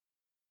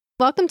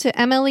Welcome to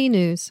MLE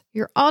News,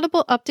 your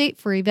audible update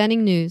for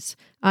eventing news.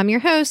 I'm your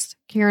host,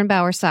 Karen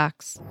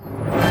Bowersox.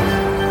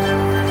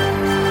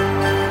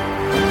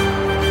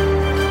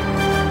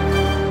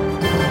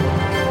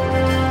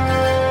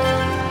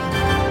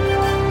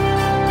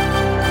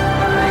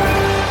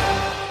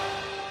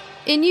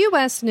 In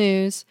U.S.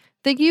 news,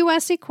 the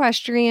U.S.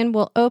 Equestrian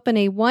will open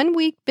a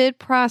one-week bid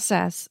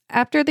process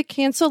after the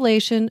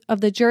cancellation of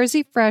the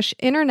Jersey Fresh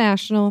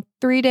International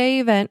 3-day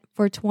event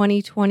for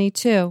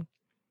 2022.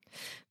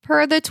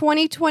 Per the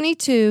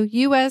 2022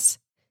 U.S.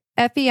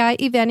 FEI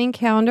eventing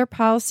calendar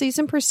policies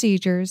and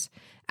procedures,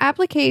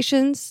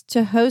 applications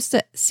to host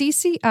a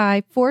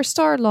CCI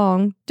 4-star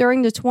long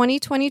during the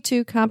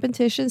 2022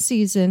 competition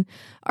season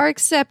are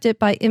accepted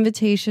by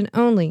invitation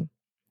only.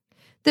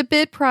 The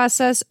bid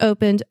process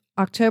opened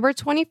October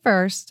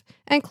 21st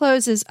and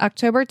closes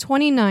October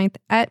 29th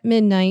at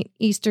midnight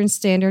Eastern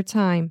Standard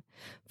Time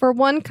for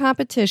one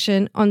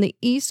competition on the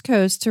East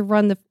Coast to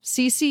run the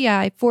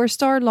CCI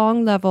 4-star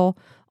long level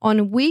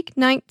on week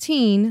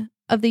 19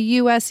 of the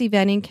U.S.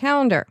 eventing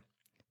calendar,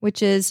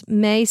 which is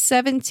May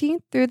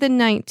 17th through the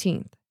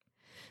 19th.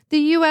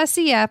 The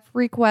USEF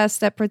requests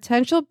that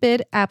potential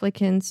bid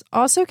applicants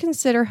also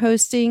consider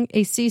hosting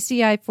a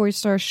CCI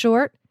 4-star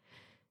short,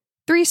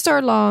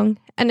 3-star long,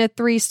 and a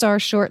 3-star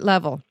short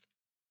level.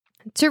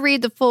 To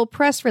read the full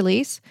press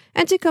release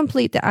and to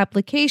complete the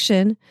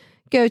application,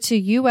 go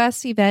to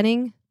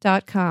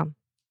useventing.com.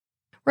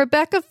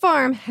 Rebecca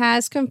Farm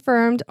has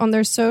confirmed on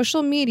their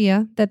social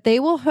media that they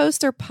will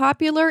host their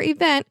popular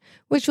event,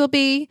 which will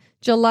be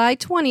July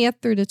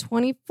 20th through the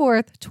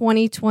 24th,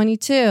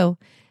 2022.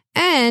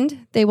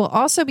 And they will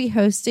also be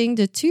hosting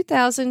the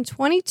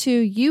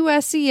 2022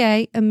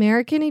 USEA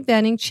American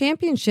Eventing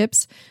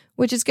Championships,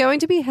 which is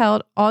going to be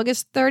held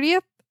August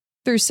 30th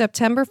through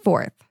September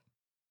 4th.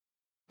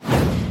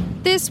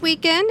 This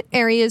weekend,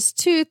 areas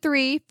 2,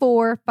 3,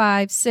 4,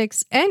 5,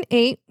 6, and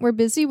 8 were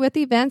busy with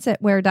events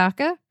at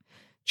Werdaka,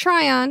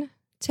 Tryon,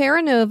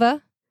 Terra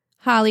Nova,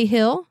 Holly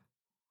Hill,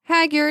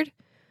 Hagyard,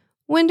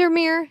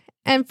 Windermere,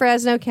 and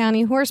Fresno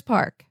County Horse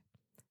Park.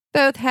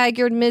 Both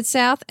Hagyard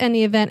Mid-South and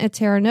the event at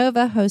Terra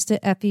Nova hosted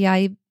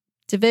FEI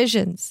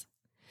divisions.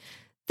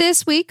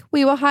 This week,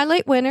 we will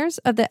highlight winners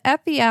of the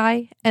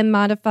FEI and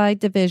modified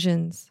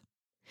divisions.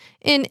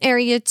 In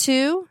Area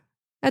 2,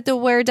 at the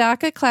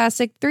Werdaka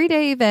Classic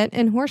 3-day event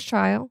and horse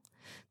trial,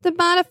 the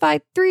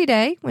modified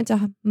 3-day went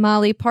to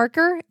Molly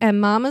Parker and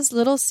Mama's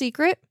Little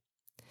Secret,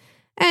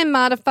 and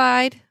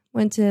modified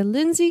went to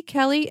Lindsay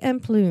Kelly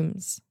and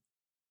Plumes.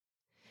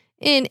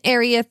 In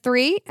Area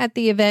 3, at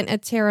the event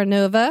at Terra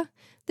Nova,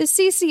 the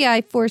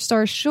CCI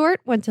 4-star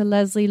short went to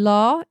Leslie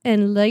Law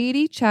and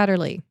Lady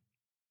Chatterley.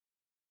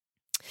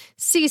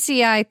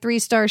 CCI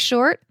 3-star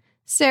short,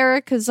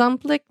 Sarah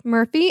Kazumplik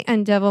Murphy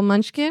and Devil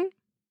Munchkin.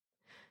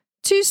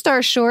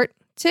 2-star short,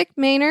 Tick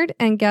Maynard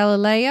and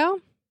Galileo.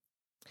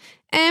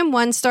 And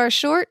 1-star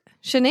short,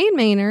 Sinead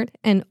Maynard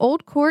and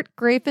Old Court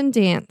Grafen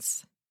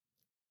Dance.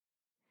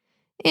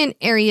 In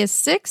Area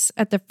 6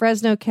 at the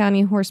Fresno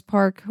County Horse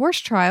Park Horse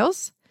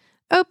Trials,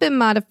 Open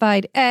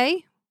Modified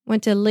A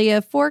went to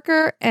Leah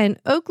Forker and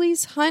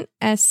Oakley's Hunt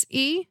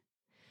SE,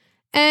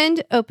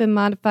 and Open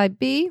Modified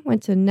B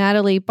went to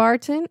Natalie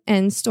Barton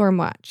and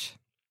Stormwatch.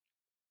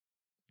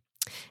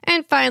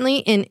 And finally,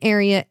 in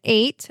Area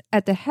 8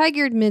 at the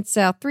Hagyard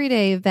Mid-South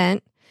 3-day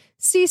event,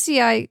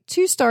 CCI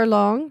 2-star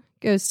long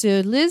goes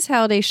to Liz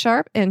Halliday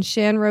Sharp and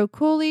Shanro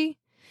Cooley,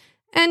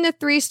 and the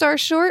 3-star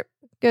short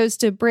goes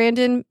to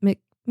Brandon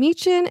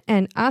McMeechan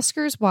and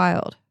Oscars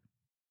Wild.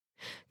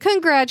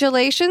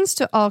 Congratulations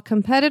to all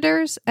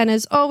competitors, and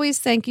as always,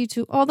 thank you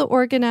to all the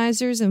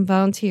organizers and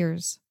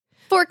volunteers.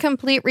 For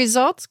complete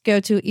results, go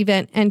to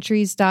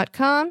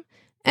evententries.com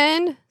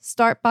and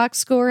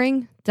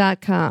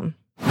startboxscoring.com.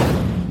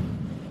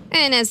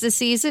 And as the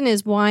season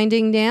is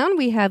winding down,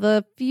 we have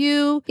a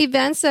few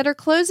events that are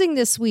closing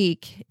this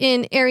week.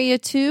 In Area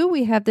 2,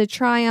 we have the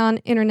Tryon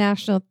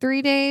International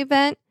 3-day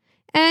event,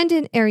 and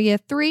in Area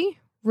 3,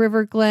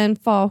 River Glen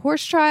Fall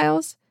Horse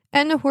Trials,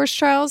 and the horse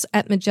trials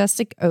at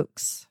Majestic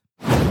Oaks.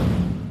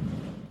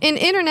 In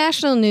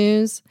international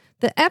news,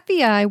 the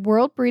FEI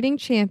World Breeding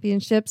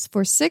Championships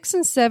for 6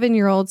 and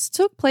 7-year-olds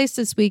took place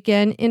this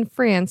weekend in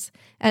France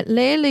at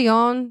Les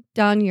Lions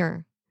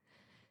d'Honneur.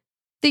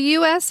 The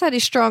U.S. had a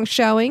strong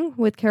showing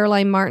with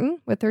Caroline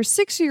Martin with her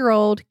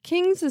 6-year-old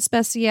King's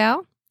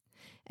Especial,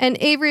 and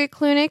Avery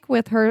Klunik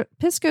with her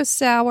Pisco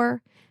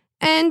Sour,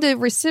 and the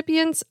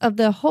recipients of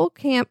the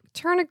Holtkamp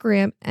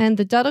Turnigrant and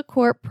the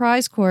Duddlecourt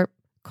Prize Corp,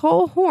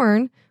 Cole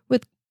Horn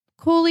with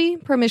Cooley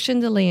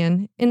Permission to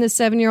Land in the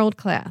 7-year-old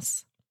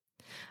class.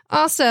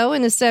 Also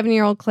in the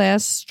 7-year-old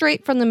class,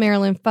 straight from the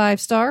Maryland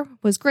 5-star,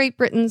 was Great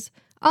Britain's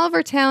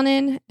Oliver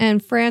Townend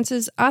and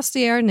France's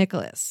Astier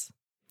Nicholas.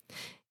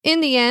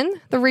 In the end,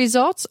 the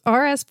results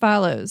are as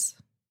follows.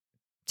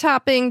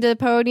 Topping the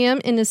podium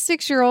in the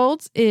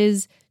 6-year-olds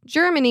is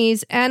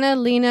Germany's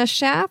Anna-Lena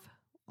Schaff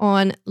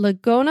on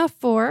Laguna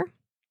 4,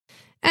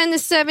 and the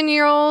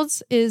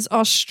 7-year-olds is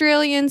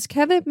Australian's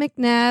Kevin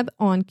McNabb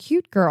on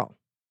Cute Girl.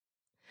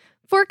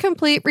 For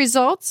complete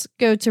results,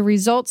 go to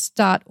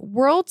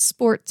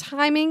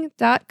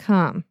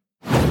results.worldsporttiming.com.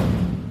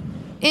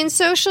 In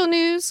social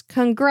news,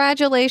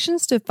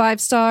 congratulations to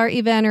 5-star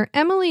eventer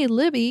Emily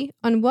Libby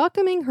on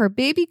welcoming her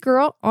baby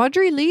girl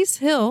Audrey-Lise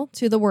Hill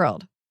to the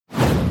world.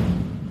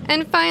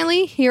 And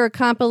finally, hear a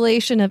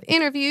compilation of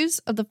interviews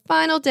of the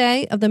final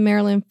day of the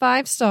Maryland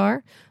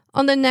 5-star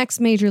on the next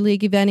Major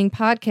League Eventing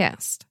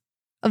podcast.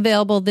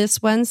 Available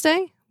this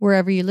Wednesday,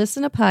 wherever you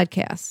listen to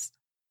podcasts.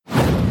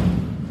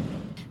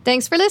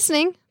 Thanks for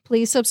listening.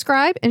 Please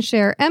subscribe and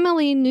share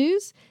MLE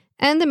News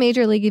and the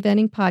Major League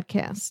Eventing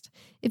podcast.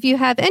 If you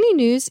have any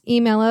news,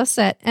 email us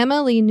at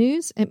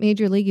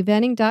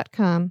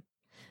mlenews@majorleagueeventing.com.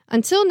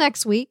 Until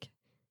next week,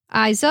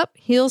 eyes up,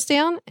 heels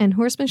down, and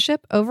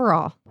horsemanship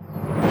overall.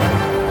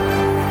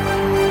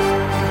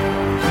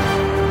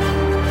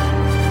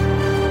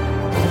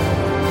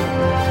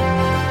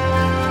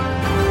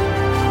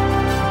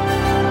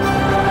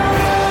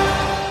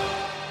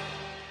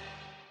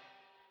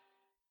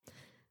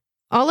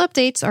 All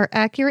updates are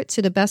accurate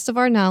to the best of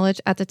our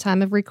knowledge at the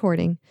time of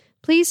recording.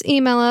 Please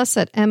email us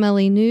at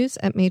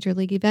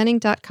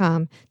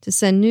mlenews@majorleagueeventing.com to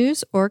send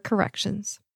news or corrections.